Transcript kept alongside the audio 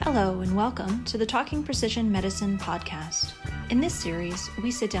Hello and welcome to the Talking Precision Medicine podcast. In this series, we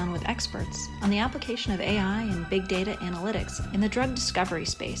sit down with experts on the application of AI and big data analytics in the drug discovery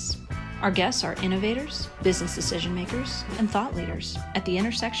space. Our guests are innovators, business decision makers, and thought leaders at the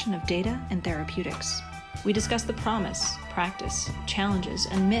intersection of data and therapeutics. We discuss the promise, practice, challenges,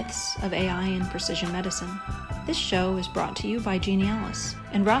 and myths of AI in precision medicine. This show is brought to you by Genialis,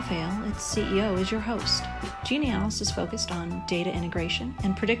 and Raphael, its CEO, is your host. Genialis is focused on data integration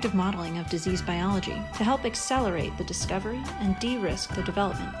and predictive modeling of disease biology to help accelerate the discovery and de-risk the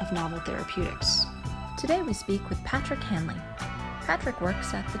development of novel therapeutics. Today we speak with Patrick Hanley. Patrick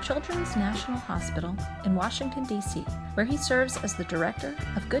works at the Children's National Hospital in Washington, D.C., where he serves as the Director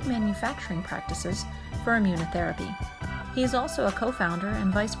of Good Manufacturing Practices for Immunotherapy. He is also a co-founder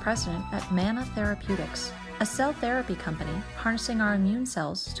and vice president at Mana Therapeutics, a cell therapy company harnessing our immune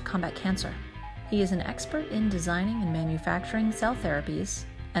cells to combat cancer. He is an expert in designing and manufacturing cell therapies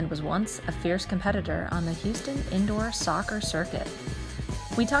and was once a fierce competitor on the Houston indoor soccer circuit.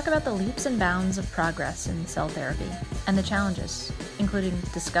 We talk about the leaps and bounds of progress in cell therapy and the challenges, including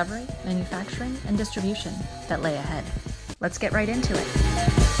discovery, manufacturing, and distribution that lay ahead. Let's get right into it.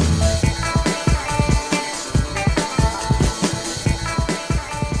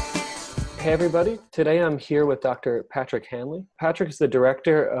 Hey everybody, today I'm here with Dr. Patrick Hanley. Patrick is the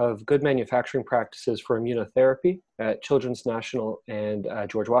Director of Good Manufacturing Practices for Immunotherapy at Children's National and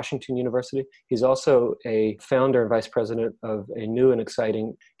George Washington University. He's also a founder and vice president of a new and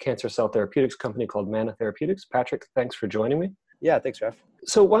exciting cancer cell therapeutics company called Mana Therapeutics. Patrick, thanks for joining me. Yeah, thanks, Raf.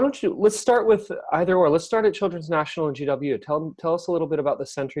 So why don't you, let's start with either or. Let's start at Children's National and GW. Tell us a little bit about the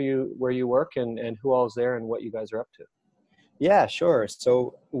center where you work and who all is there and what you guys are up to. Yeah, sure.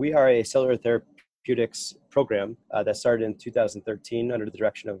 So we are a cellular therapeutics program that started in 2013 under the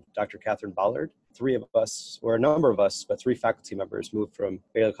direction of Dr. Catherine Ballard. Three of us, or a number of us, but three faculty members moved from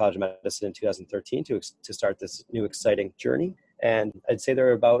Baylor College of Medicine in 2013 to start this new exciting journey. And I'd say there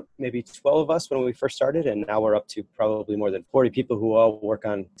were about maybe 12 of us when we first started, and now we're up to probably more than 40 people who all work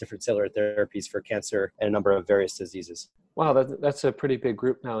on different cellular therapies for cancer and a number of various diseases. Wow, that's a pretty big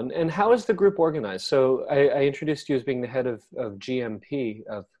group now. And how is the group organized? So I introduced you as being the head of GMP,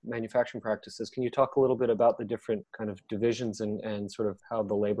 of manufacturing practices. Can you talk a little bit about the different kind of divisions and sort of how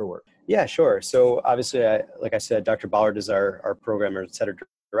the labor works? Yeah, sure. So obviously, like I said, Dr. Ballard is our programmer and center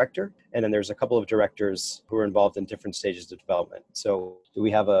director, and then there's a couple of directors who are involved in different stages of development. So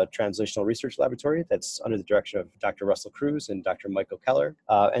we have a translational research laboratory that's under the direction of Dr. Russell Cruz and Dr. Michael Keller,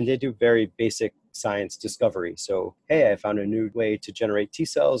 and they do very basic science discovery. So, hey, I found a new way to generate T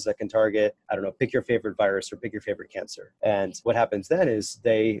cells that can target, pick your favorite virus or pick your favorite cancer. And what happens then is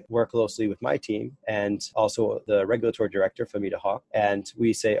they work closely with my team and also the regulatory director, Famita Hawk, and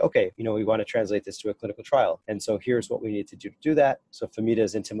we say, okay, we want to translate this to a clinical trial. And so here's what we need to do that. So Famita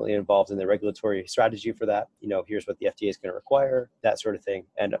is intimately involved in the regulatory strategy for that. Here's what the FDA is going to require, that sort of thing.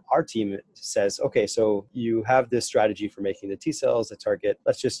 And our team says, okay, so you have this strategy for making the T cells that target,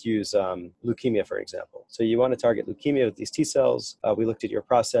 let's just use leukemia, for example. So you want to target leukemia with these T cells. We looked at your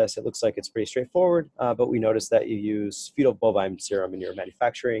process. It looks like it's pretty straightforward, but we noticed that you use fetal bovine serum in your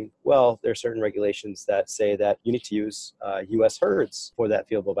manufacturing. Well, there are certain regulations that say that you need to use U.S. herds for that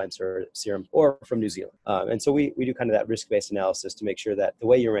fetal bovine serum or from New Zealand. And so we do kind of that risk-based analysis to make sure that the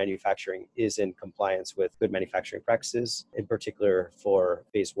way you're manufacturing is in compliance with good manufacturing practices, in particular for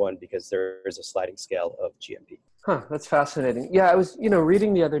phase 1, because there is a sliding scale of GMP. Huh, that's fascinating. Yeah, I was,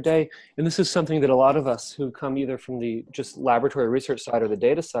 reading the other day, and this is something that a lot of us who come either from the just laboratory research side or the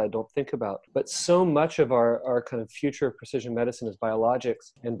data side don't think about. But so much of our kind of future of precision medicine is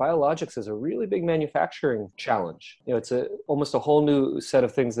biologics, and biologics is a really big manufacturing challenge. It's almost a whole new set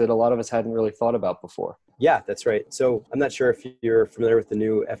of things that a lot of us hadn't really thought about before. Yeah, that's right. So I'm not sure if you're familiar with the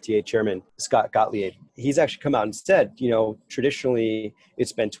new FDA chairman, Scott Gottlieb. He's actually come out and said, traditionally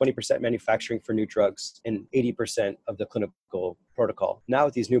it's been 20% manufacturing for new drugs and 80% of the clinical protocol. Now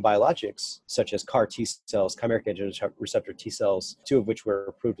with these new biologics, such as CAR T cells, chimeric antigen receptor T cells, 2 of which were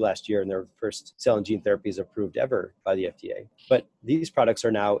approved last year, and they're the first cell and gene therapies approved ever by the FDA. But these products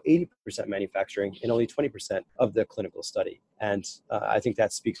are now 80% manufacturing and only 20% of the clinical study. And I think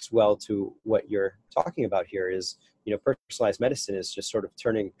that speaks well to what you're talking about here is, personalized medicine is just sort of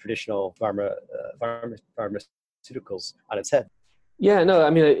turning traditional pharmaceuticals on its head. Yeah, no,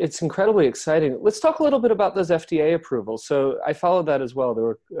 it's incredibly exciting. Let's talk a little bit about those FDA approvals. So I followed that as well. There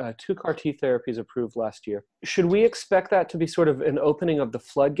were 2 CAR T therapies approved last year. Should we expect that to be sort of an opening of the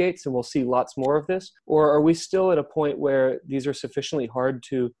floodgates and we'll see lots more of this? Or are we still at a point where these are sufficiently hard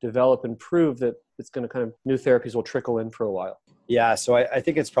to develop and prove that it's going to kind of new therapies will trickle in for a while? Yeah, so I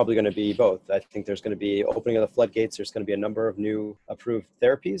think it's probably going to be both. I think there's going to be opening of the floodgates. There's going to be a number of new approved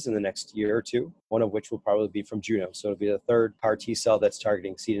therapies in the next year or two, one of which will probably be from Juno. So it'll be the third CAR T cell that's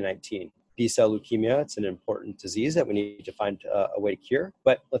targeting CD19. B-cell leukemia, it's an important disease that we need to find a way to cure.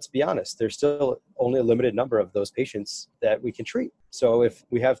 But let's be honest, there's still only a limited number of those patients that we can treat. So if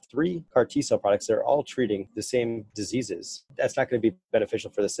we have 3 CAR T-cell products that are all treating the same diseases, that's not going to be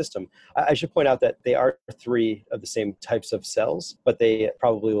beneficial for the system. I should point out that they are 3 of the same types of cells, but they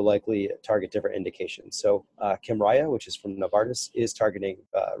probably will likely target different indications. So Kymriah, which is from Novartis, is targeting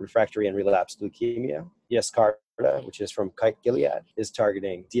refractory and relapsed leukemia. Yescarta, which is from Kite Gilead, is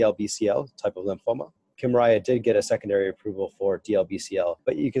targeting DLBCL, type of lymphoma. Kymriah did get a secondary approval for DLBCL,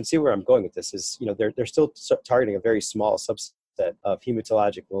 but you can see where I'm going with this is, they're still targeting a very small subset of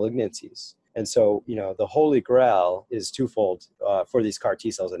hematologic malignancies. And so, the holy grail is twofold for these CAR T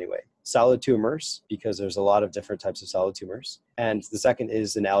cells anyway. Solid tumors, because there's a lot of different types of solid tumors. And the second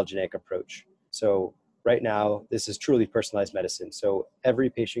is an allogeneic approach. So right now, this is truly personalized medicine. So every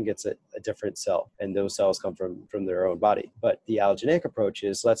patient gets a different cell, and those cells come from their own body. But the allogeneic approach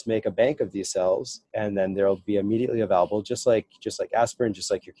is let's make a bank of these cells, and then they'll be immediately available, just like aspirin, just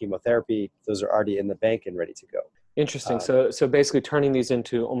like your chemotherapy. Those are already in the bank and ready to go. Interesting. So basically turning these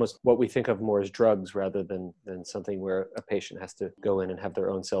into almost what we think of more as drugs rather than something where a patient has to go in and have their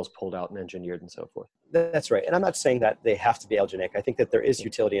own cells pulled out and engineered and so forth. That's right. And I'm not saying that they have to be allogeneic. I think that there is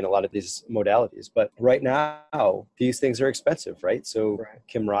utility in a lot of these modalities. But right now, these things are expensive, right? So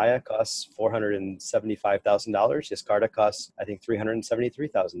Kymriah costs $475,000. Yescarta costs, I think,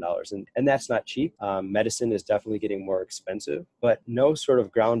 $373,000. And that's not cheap. Medicine is definitely getting more expensive. But no sort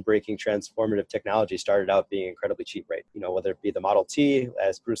of groundbreaking transformative technology started out being incredibly cheap, right? Whether it be the Model T,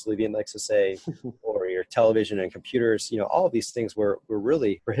 as Bruce Levine likes to say, or your television and computers, all of these things were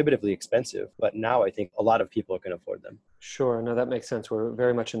really prohibitively expensive. But now I think a lot of people can afford them. Sure. No, that makes sense. We're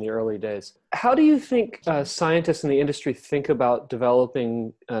very much in the early days. How do you think scientists in the industry think about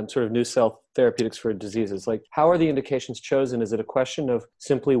developing sort of new cell therapeutics for diseases? Like, how are the indications chosen? Is it a question of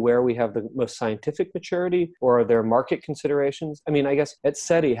simply where we have the most scientific maturity, or are there market considerations? I mean, I guess at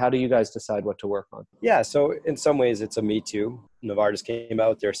SETI, how do you guys decide what to work on? Yeah, so in some ways it's a me too. Novartis came out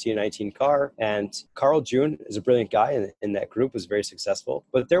with their CD19 CAR, and Carl June is a brilliant guy, and in that group was very successful.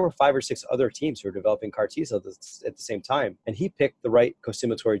 But there were 5 or 6 other teams who were developing CAR T cells at the same time, and he picked the right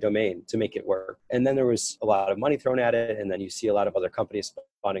costimulatory domain to make it work. And then there was a lot of money thrown at it, and then you see a lot of other companies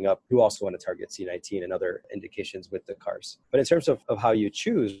spawning up who also want to target CD19 and other indications with the CARs. But in terms of how you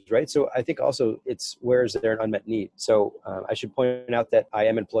choose, right? So I think also it's where is there an unmet need? So I should point out that I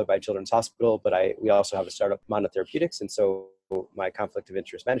am employed by Children's Hospital, but we also have a startup, Mana Therapeutics, and so my conflict of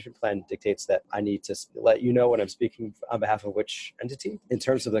interest management plan dictates that I need to let you know when I'm speaking on behalf of which entity. In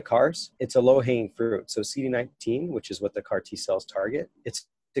terms of the CARs, it's a low-hanging fruit. So CD19, which is what the CAR T cells target, it's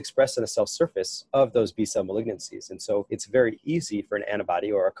expressed on the cell surface of those B-cell malignancies. And so it's very easy for an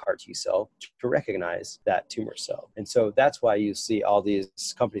antibody or a CAR T cell to recognize that tumor cell. And so that's why you see all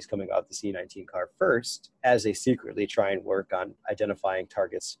these companies coming out with the CD19 CAR first, as they secretly try and work on identifying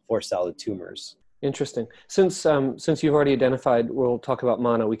targets for solid tumors. Interesting. Since you've already identified, we'll talk about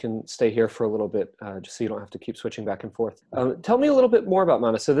Mana. We can stay here for a little bit, just so you don't have to keep switching back and forth. Tell me a little bit more about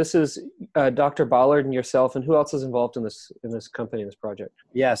Mana. So this is Dr. Ballard and yourself, and who else is involved in this company, in this project?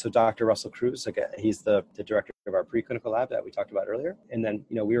 Yeah, so Dr. Russell Cruz, he's the director of our preclinical lab that we talked about earlier. And then,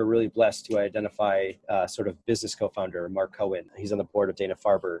 we were really blessed to identify sort of business co-founder, Mark Cohen. He's on the board of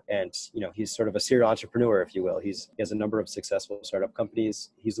Dana-Farber, and, he's sort of a serial entrepreneur, if you will. He has a number of successful startup companies.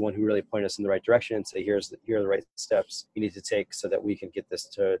 He's the one who really pointed us in the right direction and say, here are the right steps you need to take so that we can get this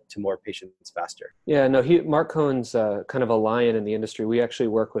to more patients faster. Yeah, no, Mark Cohen's kind of a lion in the industry. We actually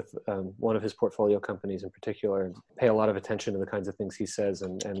work with one of his portfolio companies in particular and pay a lot of attention to the kinds of things he says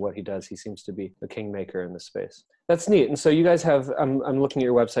and what he does. He seems to be a kingmaker in this space. That's neat. And so you guys have, I'm looking at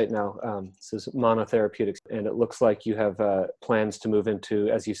your website now, this is Mana Therapeutics, and it looks like you have plans to move into,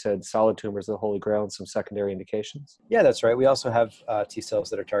 as you said, solid tumors, the holy grail, and some secondary indications. Yeah, that's right. We also have T cells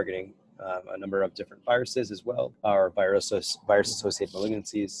that are targeting a number of different viruses as well, or virus-associated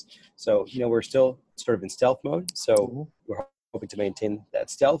malignancies. So, we're still sort of in stealth mode. So we're hoping to maintain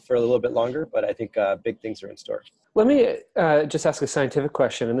that stealth for a little bit longer, but I think big things are in store. Let me just ask a scientific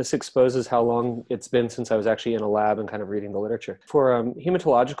question, and this exposes how long it's been since I was actually in a lab and kind of reading the literature. For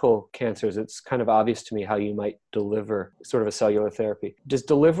hematological cancers, it's kind of obvious to me how you might deliver sort of a cellular therapy. Does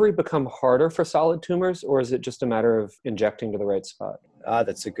delivery become harder for solid tumors, or is it just a matter of injecting to the right spot?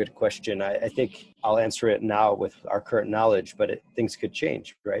 That's a good question. I think I'll answer it now with our current knowledge, but things could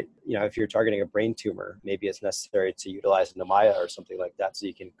change, right? You know, if you're targeting a brain tumor, maybe it's necessary to utilize Namaya or something like that so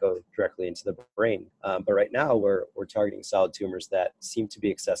you can go directly into the brain. But right now, we're targeting solid tumors that seem to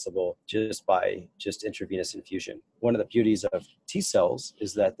be accessible by intravenous infusion. One of the beauties of T cells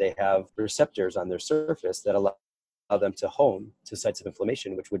is that they have receptors on their surface that allow them to home to sites of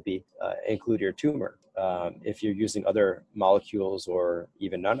inflammation, which would be include your tumor. If you're using other molecules or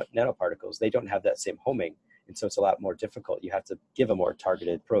even nanoparticles, they don't have that same homing. And so it's a lot more difficult. You have to give a more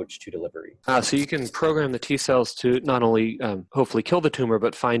targeted approach to delivery. So you can program the T cells to not only hopefully kill the tumor,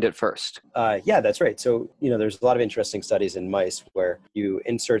 but find it first. Yeah, that's right. So, there's a lot of interesting studies in mice where you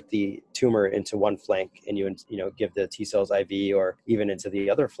insert the tumor into one flank and you give the T cells IV or even into the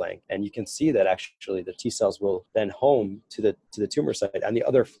other flank. And you can see that actually the T cells will then home to the tumor site on the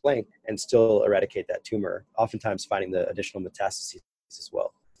other flank and still eradicate that tumor, oftentimes finding the additional metastases as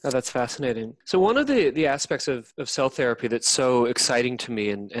well. Oh, that's fascinating. So one of the aspects of cell therapy that's so exciting to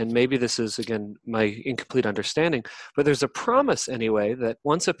me, and maybe this is, again, my incomplete understanding, but there's a promise anyway that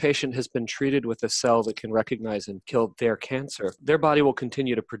once a patient has been treated with a cell that can recognize and kill their cancer, their body will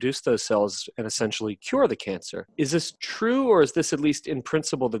continue to produce those cells and essentially cure the cancer. Is this true, or is this at least in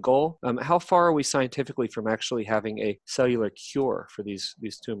principle the goal? How far are we scientifically from actually having a cellular cure for these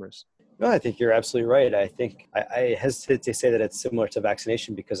tumors? No, I think you're absolutely right. I think I hesitate to say that it's similar to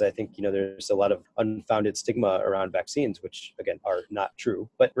vaccination because I think, there's a lot of unfounded stigma around vaccines, which again are not true.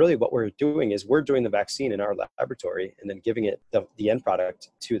 But really what we're doing is we're doing the vaccine in our laboratory and then giving it the end product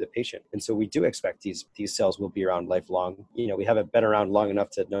to the patient. And so we do expect these cells will be around lifelong. We haven't been around long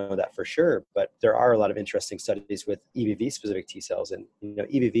enough to know that for sure, but there are a lot of interesting studies with EBV specific T cells. And,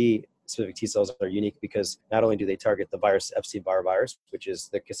 EBV specific T cells are unique because not only do they target the virus Epstein-Barr virus, which is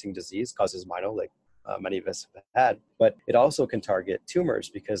the kissing disease, causes mono, like many of us have had, but it also can target tumors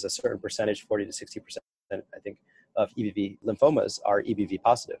because a certain percentage, 40 to 60%, I think, of EBV lymphomas are EBV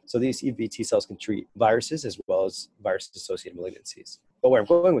positive. So these EBV T cells can treat viruses as well as virus-associated malignancies. But where I'm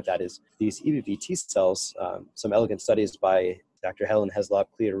going with that is these EBV T cells, some elegant studies by Dr. Helen Heslop,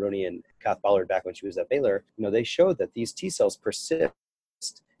 Clea Rooney, and Kath Ballard back when she was at Baylor, they showed that these T cells persist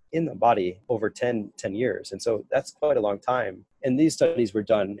in the body over 10 years. And so that's quite a long time. And these studies were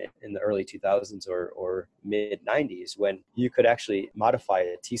done in the early 2000s or mid 90s when you could actually modify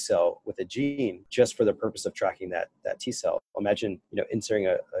a T cell with a gene just for the purpose of tracking that T cell. Imagine, inserting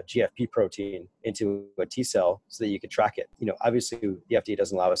a GFP protein into a T cell so that you could track it. Obviously the FDA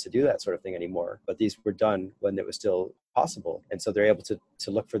doesn't allow us to do that sort of thing anymore, but these were done when it was still possible. And so they're able to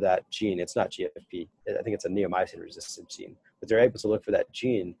look for that gene. It's not GFP. I think it's a neomycin resistant gene, but they're able to look for that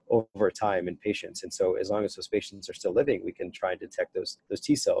gene over time in patients. And so as long as those patients are still living, we can try and detect those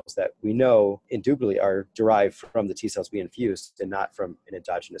T cells that we know indubitably are derived from the T cells we infused and not from an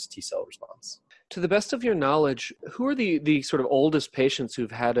endogenous T cell response. To the best of your knowledge, who are the sort of oldest patients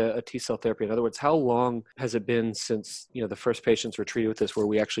who've had a T cell therapy? In other words, how long has it been since the first patients were treated with this, where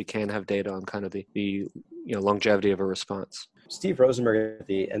we actually can have data on kind of the longevity of a response? Steve Rosenberg at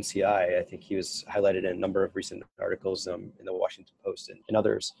the NCI, I think he was highlighted in a number of recent articles in the Washington Post and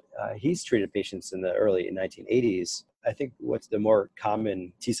others. He's treated patients in the early 1980s. I think what's the more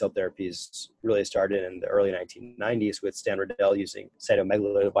common T cell therapies really started in the early 1990s with Stan Riddell using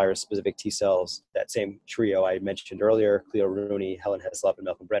cytomegalovirus specific T cells. That same trio I mentioned earlier, Clea Rooney, Helen Heslop, and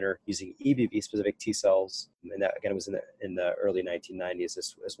Malcolm Brenner, using EBV specific T cells. And that again was in the early 1990s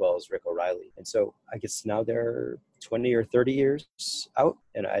as well as Rick O'Reilly. And so I guess now they're 20 or 30 years out.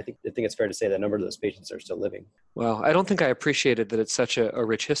 And I think it's fair to say that a number of those patients are still living. Well, I don't think I appreciated that it's such a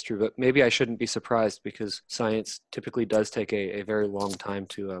rich history, but maybe I shouldn't be surprised because science typically does take a very long time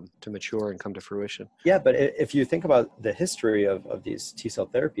to mature and come to fruition. Yeah, but if you think about the history of these T cell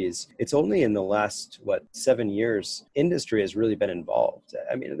therapies, it's only in the last, 7 years, industry has really been involved.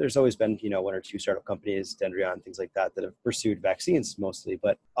 I mean, there's always been, one or two startup companies, Dendreon, things like that have pursued vaccines mostly,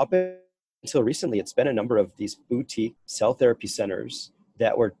 but up until recently, it's been a number of these boutique cell therapy centers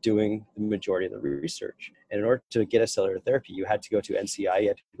that were doing the majority of the research. And in order to get a cellular therapy, you had to go to NCI, you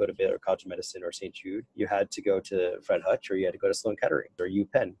had to go to Baylor College of Medicine or St. Jude, you had to go to Fred Hutch, or you had to go to Sloan Kettering or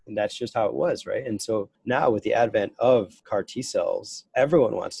UPenn. And that's just how it was, right? And so now with the advent of CAR T cells,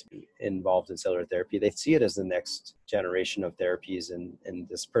 everyone wants to be involved in cellular therapy. They see it as the next generation of therapies and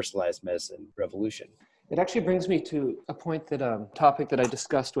this personalized medicine revolution. It actually brings me to a point topic that I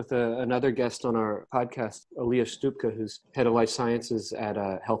discussed with another guest on our podcast, Elias Stupka, who's head of life sciences at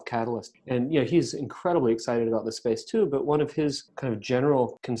Health Catalyst. And he's incredibly excited about this space too, but one of his kind of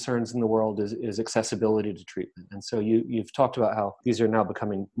general concerns in the world is accessibility to treatment. And so you've talked about how these are now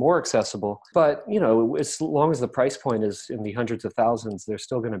becoming more accessible, but as long as the price point is in the hundreds of thousands, there's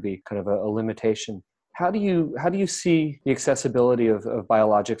still going to be kind of a limitation. How do you see the accessibility of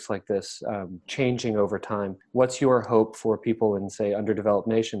biologics like this changing over time? What's your hope for people in, say, underdeveloped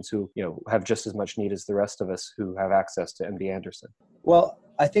nations who have just as much need as the rest of us who have access to MD Anderson? Well,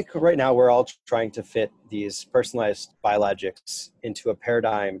 I think right now we're all trying to fit these personalized biologics into a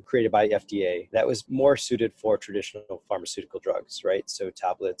paradigm created by the FDA that was more suited for traditional pharmaceutical drugs, right? So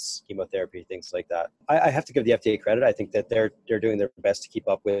tablets, chemotherapy, things like that. I have to give the FDA credit. I think that they're doing their best to keep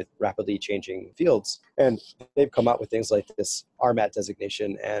up with rapidly changing fields. And they've come out with things like this RMAT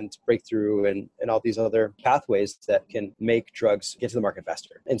designation and breakthrough and all these other pathways that can make drugs get to the market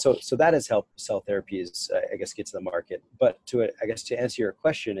faster. And so that has helped cell therapies, I guess, get to the market. But to answer your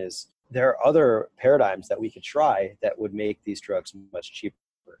question is, there are other paradigms that we could try that would make these drugs much cheaper,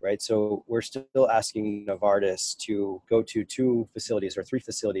 right? So we're still asking Novartis to go to 2 facilities or 3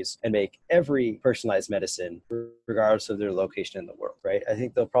 facilities and make every personalized medicine regardless of their location in the world, right? I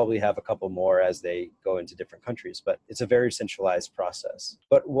think they'll probably have a couple more as they go into different countries, but it's a very centralized process.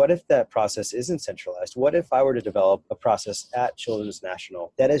 But what if that process isn't centralized? What if I were to develop a process at Children's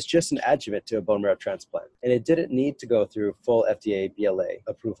National that is just an adjuvant to a bone marrow transplant and it didn't need to go through full FDA BLA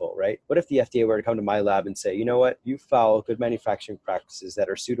approval, right? What if the FDA were to come to my lab and say, you know what, you follow good manufacturing practices that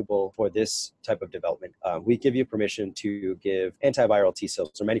are suitable for this type of development. We give you permission to give antiviral T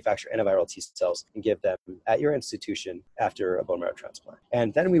cells or manufacture antiviral T cells and give them at your institution after a bone marrow transplant.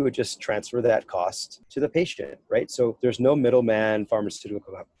 And then we would just transfer that cost to the patient, right? So there's no middleman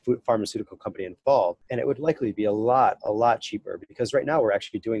pharmaceutical company involved. And it would likely be a lot cheaper because right now we're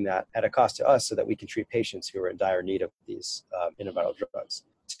actually doing that at a cost to us so that we can treat patients who are in dire need of these antiviral drugs.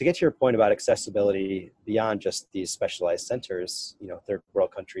 To get to your point about accessibility beyond just these specialized centers, third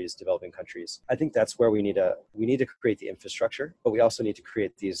world countries, developing countries, I think that's where we need to create the infrastructure, but we also need to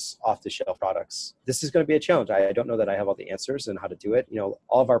create these off-the-shelf products. This is going to be a challenge. I don't know that I have all the answers and how to do it.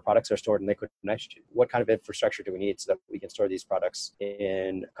 All of our products are stored in liquid nitrogen. What kind of infrastructure do we need so that we can store these products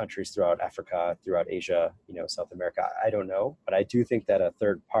in countries throughout Africa, throughout Asia, South America? I don't know, but I do think that a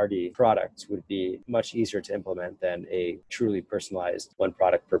third-party product would be much easier to implement than a truly personalized one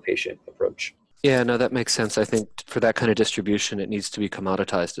product per patient approach. Yeah, no, that makes sense. I think for that kind of distribution, it needs to be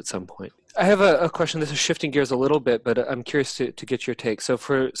commoditized at some point. I have a question. This is shifting gears a little bit, but I'm curious to get your take. So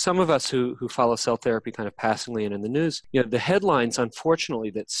for some of us who follow cell therapy kind of passingly and in the news, the headlines, unfortunately,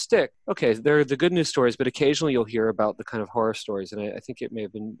 that stick, okay, they're the good news stories, but occasionally you'll hear about the kind of horror stories. And I think it may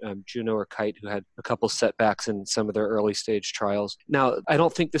have been Juno or Kite who had a couple setbacks in some of their early stage trials. Now, I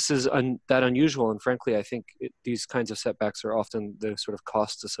don't think this is that unusual. And frankly, I think these kinds of setbacks are often the sort of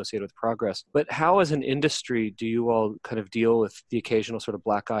costs associated with progress. But how, as an industry, do you all kind of deal with the occasional sort of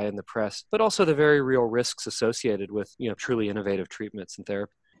black eye in the press, but also the very real risks associated with, truly innovative treatments and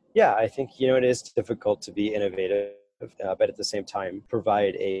therapy? Yeah, I think, it is difficult to be innovative, but at the same time,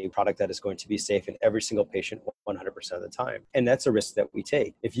 provide a product that is going to be safe in every single patient 100% of the time. And that's a risk that we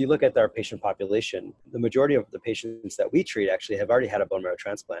take. If you look at our patient population, the majority of the patients that we treat actually have already had a bone marrow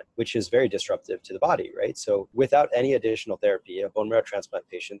transplant, which is very disruptive to the body, right? So without any additional therapy, a bone marrow transplant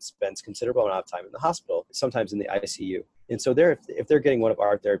patient spends considerable amount of time in the hospital, sometimes in the ICU. And so if they're getting one of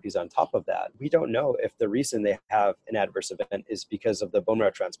our therapies on top of that, we don't know if the reason they have an adverse event is because of the bone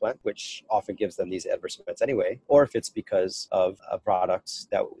marrow transplant, which often gives them these adverse events anyway, or if it's because of a product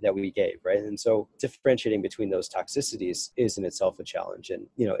that we gave, right? And so differentiating between those toxicities is in itself a challenge. And,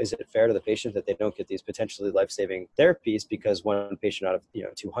 is it fair to the patient that they don't get these potentially life-saving therapies because one patient out of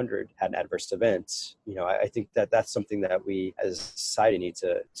 200 had an adverse event? I think that's something that we as a society need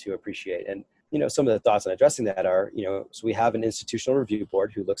to appreciate. And some of the thoughts on addressing that are, so we have an institutional review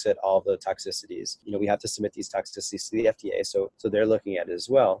board who looks at all the toxicities. We have to submit these toxicities to the FDA, so they're looking at it as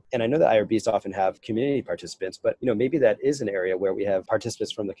well. And I know that IRBs often have community participants, but maybe that is an area where we have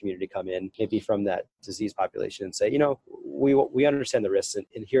participants from the community come in, maybe from that disease population, and say, we understand the risks, and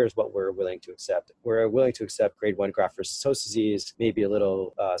here's what we're willing to accept. We're willing to accept grade 1 graft-versus-host disease, maybe a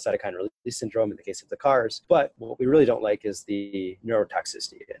little cytokine release syndrome in the case of the CARs, but what we really don't like is the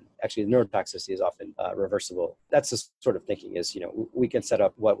neurotoxicity. And actually, the neurotoxicity is often reversible. That's the sort of thinking is, we can set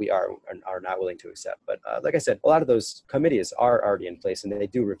up what we are not willing to accept. But like I said, a lot of those committees are already in place and they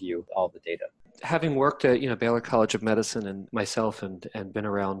do review all the data. Having worked at Baylor College of Medicine and myself and been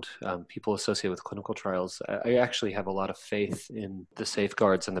around people associated with clinical trials, I actually have a lot of faith in the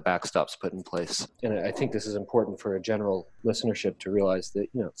safeguards and the backstops put in place. And I think this is important for a general listenership to realize that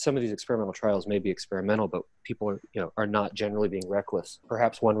some of these experimental trials may be experimental, but people are not generally being reckless.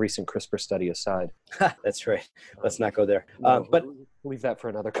 Perhaps one recent CRISPR study aside. That's right. Let's not go there. No, But leave that for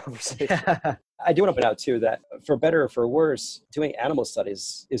another conversation. I do want to point out too that for better or for worse, doing animal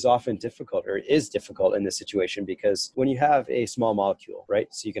studies is often difficult, or is difficult in this situation, because when you have a small molecule, right?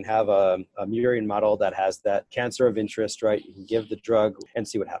 So you can have a murine model that has that cancer of interest, right? You can give the drug and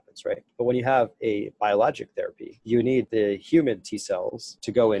see what happens, right? But when you have a biologic therapy, you need the human T cells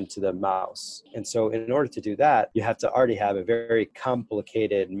to go into the mouse. And so in order to do that, you have to already have a very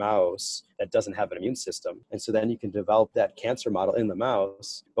complicated mouse that doesn't have an immune system. And so then you can develop that cancer model in the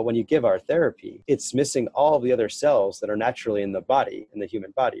mouse. But when you give our therapy, it's missing all the other cells that are naturally in the body, in the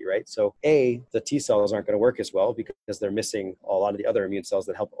human body, right? So A, the T cells aren't going to work as well because they're missing a lot of the other immune cells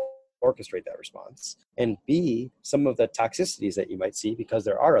that help orchestrate that response. And B, some of the toxicities that you might see, because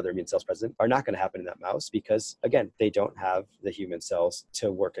there are other immune cells present, are not going to happen in that mouse because, again, they don't have the human cells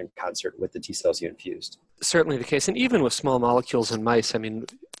to work in concert with the T cells you infused. Certainly the case. And even with small molecules in mice, I mean,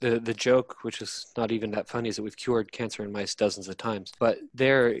 the joke, which is not even that funny, is that we've cured cancer in mice dozens of times. But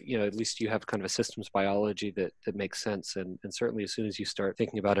there, at least you have kind of a systems biology that makes sense. And certainly as soon as you start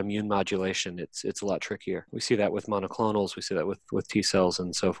thinking about immune modulation, it's a lot trickier. We see that with monoclonals. We see that with T cells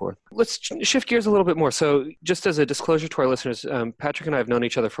and so forth. Let's shift gears a little bit more. So just as a disclosure to our listeners, Patrick and I have known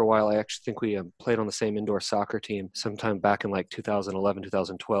each other for a while. I actually think we played on the same indoor soccer team sometime back in like 2011,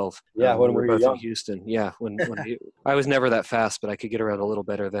 2012. Yeah, when we were both young. in Houston. Yeah, when I was never that fast, but I could get around a little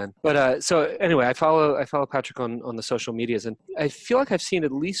better then. But so anyway, I follow Patrick on the social medias, and I feel like I've seen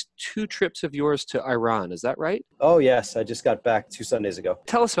at least 2 trips of yours to Iran. Is that right? Oh, yes. I just got back 2 Sundays ago.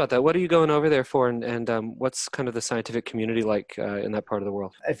 Tell us about that. What are you going over there for, and what's kind of the scientific community like in that part of the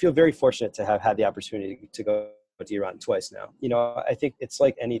world? I feel very fortunate to have had the opportunity to go to Iran twice now. I think it's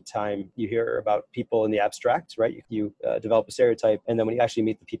like any time you hear about people in the abstract, right? You develop a stereotype, and then when you actually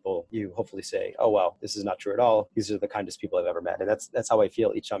meet the people, you hopefully say, oh, wow, this is not true at all. These are the kindest people I've ever met. And that's how I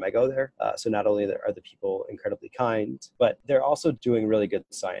feel each time I go there. So not only are the people incredibly kind, but they're also doing really good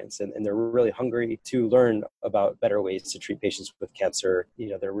science, and they're really hungry to learn about better ways to treat patients with cancer.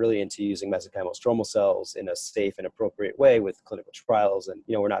 They're really into using mesenchymal stromal cells in a safe and appropriate way with clinical trials. And,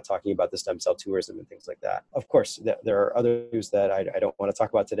 we're not talking about the stem cell tourism and things like that. Of course, there are others that I don't want to talk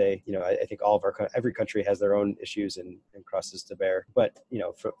about today. I think every country has their own issues and crosses to bear. But,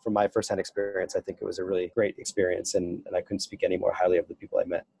 from my firsthand experience, I think it was a really great experience, and I couldn't speak any more highly of the people I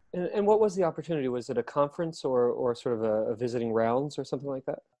met. And what was the opportunity? Was it a conference or sort of a visiting rounds or something like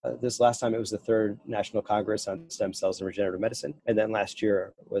that? This last time, it was the 3rd National Congress on Stem Cells and Regenerative Medicine. And then last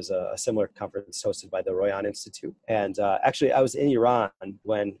year was a similar conference hosted by the Royan Institute. And actually, I was in Iran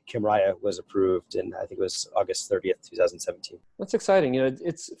when Kymriah was approved, and I think it was August 30th, 2017. That's exciting.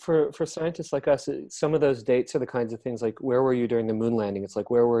 It's for scientists like us, some of those dates are the kinds of things like, where were you during the moon landing? It's like,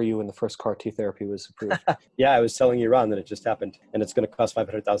 where were you when the first CAR T therapy was approved? Yeah, I was telling Iran that it just happened, and it's going to cost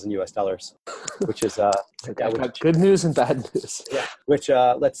 $500,000 US, which is good news and bad news. Yeah. Which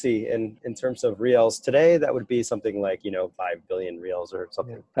let's see, in terms of reals today, that would be something like 5 billion reals or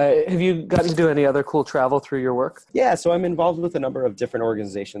something. Have you gotten to do any other cool travel through your work? Yeah, so I'm involved with a number of different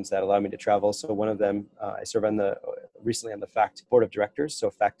organizations that allow me to travel. So one of them, I serve recently on the FACT board of directors. So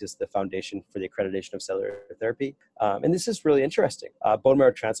FACT is the Foundation for the Accreditation of Cellular Therapy. And this is really interesting. Bone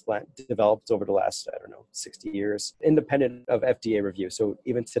marrow transplant developed over the last, 60 years, independent of FDA review. So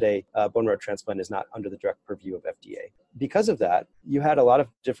even today, bone marrow transplant is not under the direct purview of FDA. Because of that, you had a lot of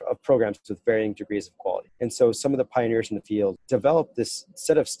different programs with varying degrees of quality. And so some of the pioneers in the field developed this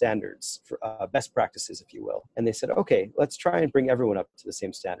set of standards for best practices, if you will. And they said, okay, let's try and bring everyone up to the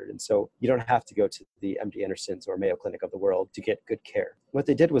same standard. And so you don't have to go to the MD Anderson's or Mayo Clinic of the world to get good care. What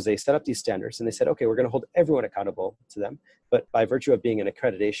they did was they set up these standards, and they said, okay, we're going to hold everyone accountable to them. But by virtue of being an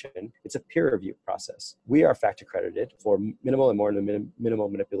accreditation, it's a peer review process. We are FACT accredited for minimal and more minimal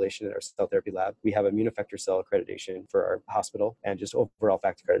manipulation in our cell therapy lab. We have immune effector cell accreditation for our hospital, and just overall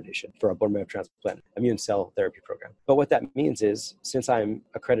FACT accreditation for our bone marrow transplant immune cell therapy program. But what that means is, since I'm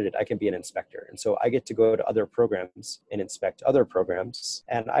accredited, I can be an inspector. And so I get to go to other programs and inspect other programs.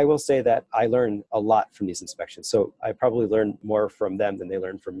 And I will say that I learn a lot from these inspections. So I probably learn more from them than they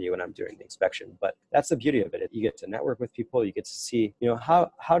learn from me when I'm doing the inspection. But that's the beauty of it. You get to network with people. You get to see,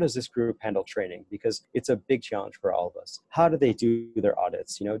 how does this group handle training? Because it's a big challenge for all of us. How do they do their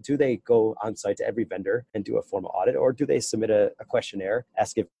audits? Do they go on site to every vendor and do a formal audit, or do they submit a questionnaire,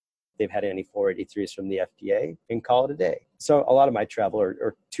 ask if they've had any 483s from the FDA, and call it a day? So a lot of my travel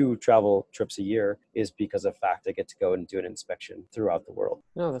or 2 travel trips a year is because of the fact I get to go and do an inspection throughout the world.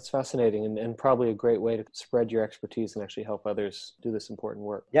 No, that's fascinating and probably a great way to spread your expertise and actually help others do this important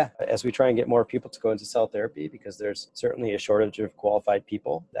work. Yeah, as we try and get more people to go into cell therapy, because there's certainly a shortage of qualified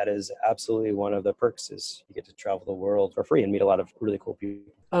people, that is absolutely one of the perks is you get to travel the world for free and meet a lot of really cool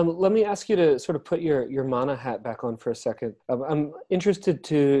people. Let me ask you to sort of put your Mana hat back on for a second. I'm interested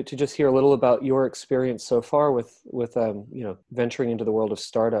to just hear a little about your experience so far with venturing into the world of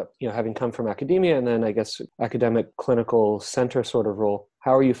startup. Having come from academia and then I guess academic clinical center sort of role.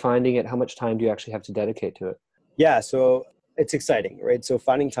 How are you finding it? How much time do you actually have to dedicate to it? Yeah, so it's exciting, right? So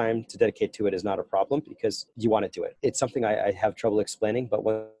finding time to dedicate to it is not a problem because you want to do it. It's something I have trouble explaining, but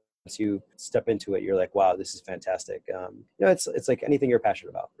once you step into it, you're like, wow, this is fantastic. It's like anything you're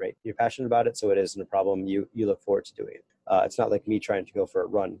passionate about, right? You're passionate about it, so it isn't a problem. You look forward to doing it. It's not like me trying to go for a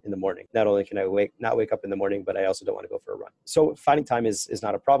run in the morning. Not only can I not wake up in the morning, but I also don't want to go for a run. So finding time is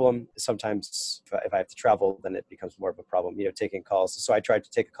not a problem. Sometimes if I have to travel, then it becomes more of a problem, taking calls. So I tried to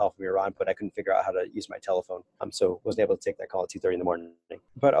take a call from Iran, but I couldn't figure out how to use my telephone. So wasn't able to take that call at 2:30 in the morning.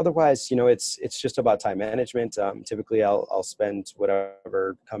 But otherwise, it's just about time management. Typically I'll spend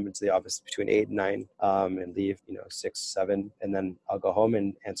whatever, come into the office between 8 and 9 and leave, 6, 7. And then I'll go home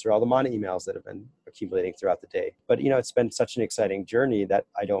and answer all the Mana emails that have been accumulating throughout the day. But, it's been such an exciting journey that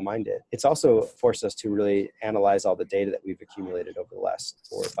I don't mind it. It's also forced us to really analyze all the data that we've accumulated over the last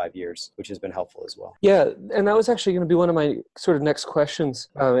 4 or 5 years, which has been helpful as well. Yeah, and that was actually going to be one of my sort of next questions.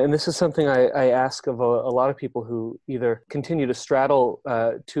 And this is something I ask of a lot of people who either continue to straddle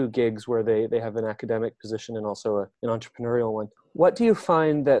 2 gigs where they have an academic position and also an entrepreneurial one. What do you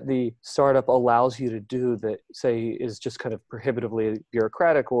find that the startup allows you to do that, say, is just kind of prohibitively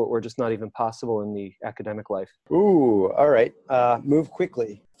bureaucratic or just not even possible in the academic life? Ooh, all right. Move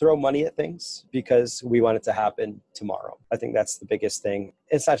quickly. Throw money at things because we want it to happen tomorrow. I think that's the biggest thing.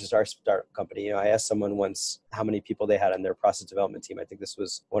 It's not just our startup company. I asked someone once how many people they had on their process development team. I think this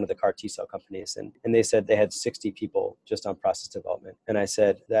was one of the CAR T-cell companies. And they said they had 60 people just on process development. And I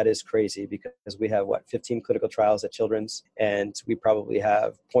said, that is crazy because we have, 15 clinical trials at Children's, and we probably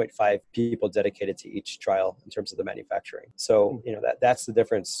have 0.5 people dedicated to each trial in terms of the manufacturing. So, that's the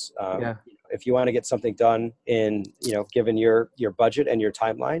difference. If you want to get something done in, given your budget and your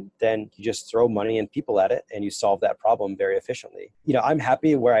timeline, then you just throw money and people at it and you solve that problem very efficiently. I'm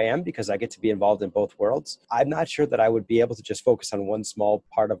happy where I am because I get to be involved in both worlds. I'm not sure that I would be able to just focus on one small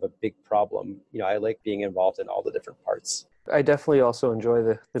part of a big problem. I like being involved in all the different parts. I definitely also enjoy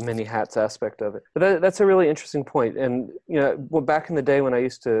the many hats aspect of it. But that's a really interesting point. And, back in the day when I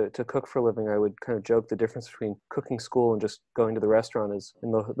used to cook for a living, I would kind of joke the difference between cooking school and just going to the restaurant is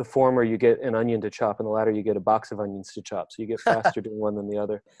in the former you get an onion to chop, and the latter you get a box of onions to chop. So you get faster doing one than the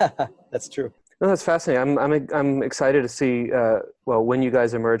other. That's true. No, that's fascinating. I'm excited to see, when you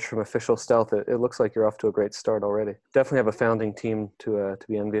guys emerge from official stealth, it looks like you're off to a great start already. Definitely have a founding team to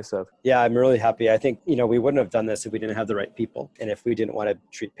be envious of. Yeah, I'm really happy. I think, we wouldn't have done this if we didn't have the right people and if we didn't want to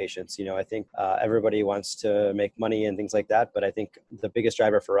treat patients. I think everybody wants to make money and things like that. But I think the biggest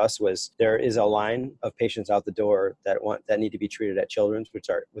driver for us was there is a line of patients out the door that need to be treated at Children's,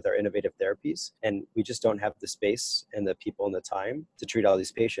 with our innovative therapies. And we just don't have the space and the people and the time to treat all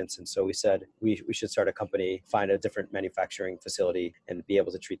these patients. And so we said, we should start a company, find a different manufacturing facility, and be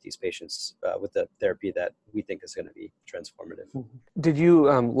able to treat these patients with the therapy that we think is going to be transformative. Did you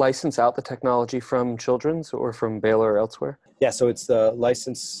license out the technology from Children's or from Baylor or elsewhere? Yeah, so it's the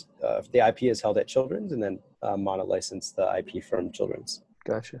license, the IP is held at Children's, and then Mana licensed the IP from Children's.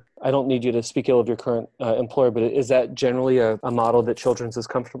 Gotcha. I don't need you to speak ill of your current employer, but is that generally a model that Children's is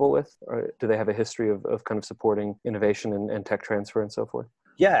comfortable with? Or do they have a history of kind of supporting innovation and tech transfer and so forth?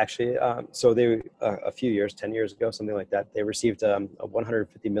 Yeah, actually. So they, a few years, 10 years ago, something like that, they received a $150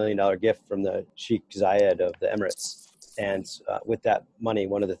 million gift from the Sheikh Zayed of the Emirates. And with that money,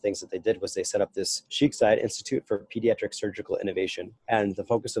 one of the things that they did was they set up this Sheikh Zayed Institute for Pediatric Surgical Innovation. And the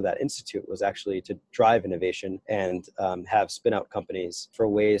focus of that institute was actually to drive innovation and have spin-out companies for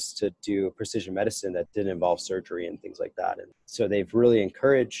ways to do precision medicine that didn't involve surgery and things like that. And so they've really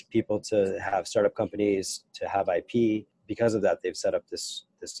encouraged people to have startup companies, to have IP. Because of that, they've set up this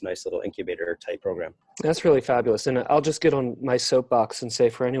nice little incubator type program. That's really fabulous. And I'll just get on my soapbox and say,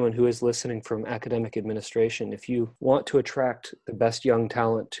 for anyone who is listening from academic administration, if you want to attract the best young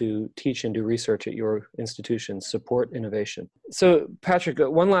talent to teach and do research at your institution, support innovation. So Patrick,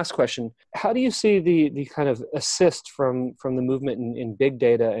 one last question. How do you see the kind of assist from the movement in big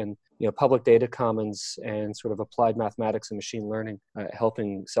data and public data commons and sort of applied mathematics and machine learning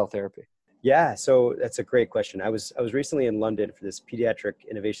helping cell therapy? Yeah, so that's a great question. I was recently in London for this Pediatric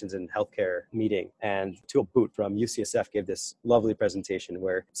Innovations in Healthcare meeting, and Atul Boot from UCSF gave this lovely presentation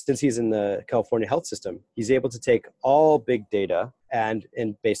where, since he's in the California health system, he's able to take all big data and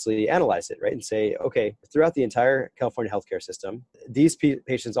basically analyze it, right? And say, okay, throughout the entire California healthcare system, these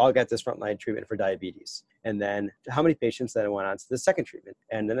patients all got this frontline treatment for diabetes. And then how many patients then went on to the second treatment,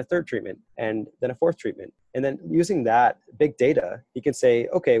 and then a third treatment, and then a fourth treatment. And then using that big data, you can say,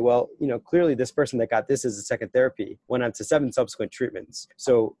 okay, well, clearly this person that got this as a second therapy went on to 7 subsequent treatments.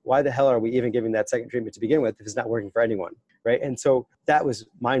 So why the hell are we even giving that second treatment to begin with if it's not working for anyone, right? And so that was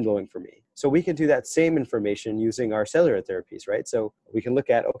mind-blowing for me. So we can do that same information using our cellular therapies, right? So we can look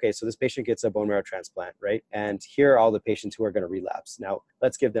at, okay, so this patient gets a bone marrow transplant, right? And here are all the patients who are going to relapse. Now,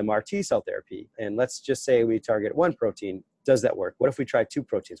 let's give them our T-cell therapy. And let's just say we target one protein. Does that work? What if we try 2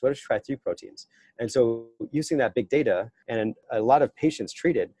 proteins? What if we try 3 proteins? And so using that big data and a lot of patients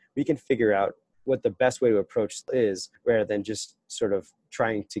treated, we can figure out what the best way to approach is rather than just sort of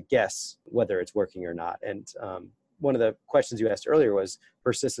trying to guess whether it's working or not. And one of the questions you asked earlier was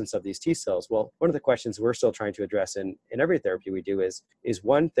persistence of these T cells. Well, one of the questions we're still trying to address in every therapy we do is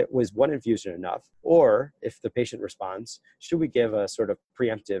one infusion enough? Or if the patient responds, should we give a sort of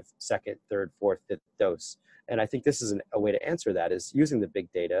preemptive second, third, fourth, fifth dose? And I think this is a way to answer that is using the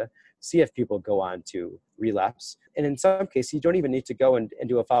big data, see if people go on to relapse. And in some cases, you don't even need to go and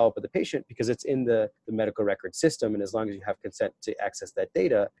do a follow-up with the patient because it's in the medical record system. And as long as you have consent to access that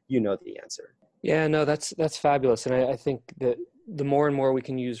data, you know the answer. Yeah, no, that's fabulous. And I think that the more and more we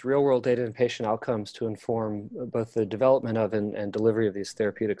can use real-world data and patient outcomes to inform both the development of and delivery of these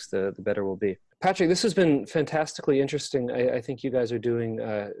therapeutics, the better we'll be. Patrick, this has been fantastically interesting. I think you guys are doing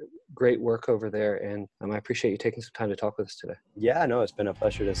great work over there, and I appreciate you taking some time to talk with us today. Yeah, no, it's been a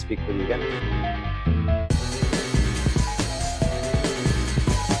pleasure to speak with you again.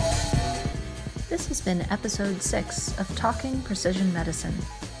 This has been episode 6 of Talking Precision Medicine.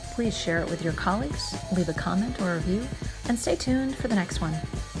 Please share it with your colleagues, leave a comment or review, and stay tuned for the next one.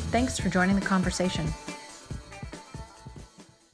 Thanks for joining the conversation.